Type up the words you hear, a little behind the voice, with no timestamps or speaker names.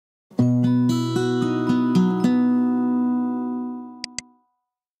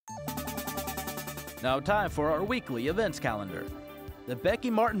Now time for our weekly events calendar. The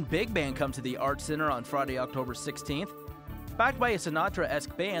Becky Martin Big Band comes to the Arts Center on Friday, October 16th. Backed by a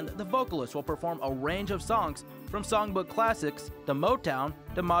Sinatra-esque band, the vocalists will perform a range of songs from songbook classics to Motown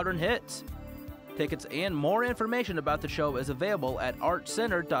to modern hits. Tickets and more information about the show is available at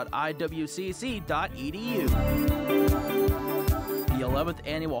artscenter.iwcc.edu. The 11th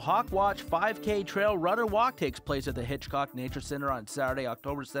annual Hawk Watch 5K Trail Runner Walk takes place at the Hitchcock Nature Center on Saturday,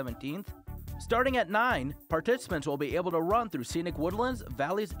 October 17th. Starting at 9, participants will be able to run through scenic woodlands,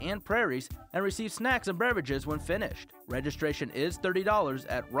 valleys, and prairies and receive snacks and beverages when finished. Registration is $30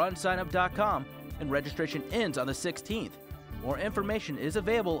 at runsignup.com and registration ends on the 16th. More information is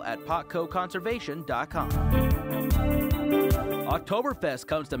available at potcoconservation.com. Oktoberfest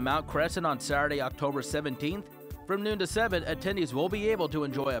comes to Mount Crescent on Saturday, October 17th. From noon to 7, attendees will be able to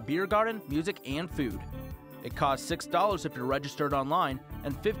enjoy a beer garden, music, and food. It costs $6 if you're registered online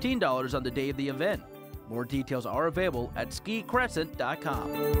and $15 on the day of the event. More details are available at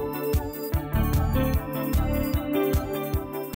skicrescent.com.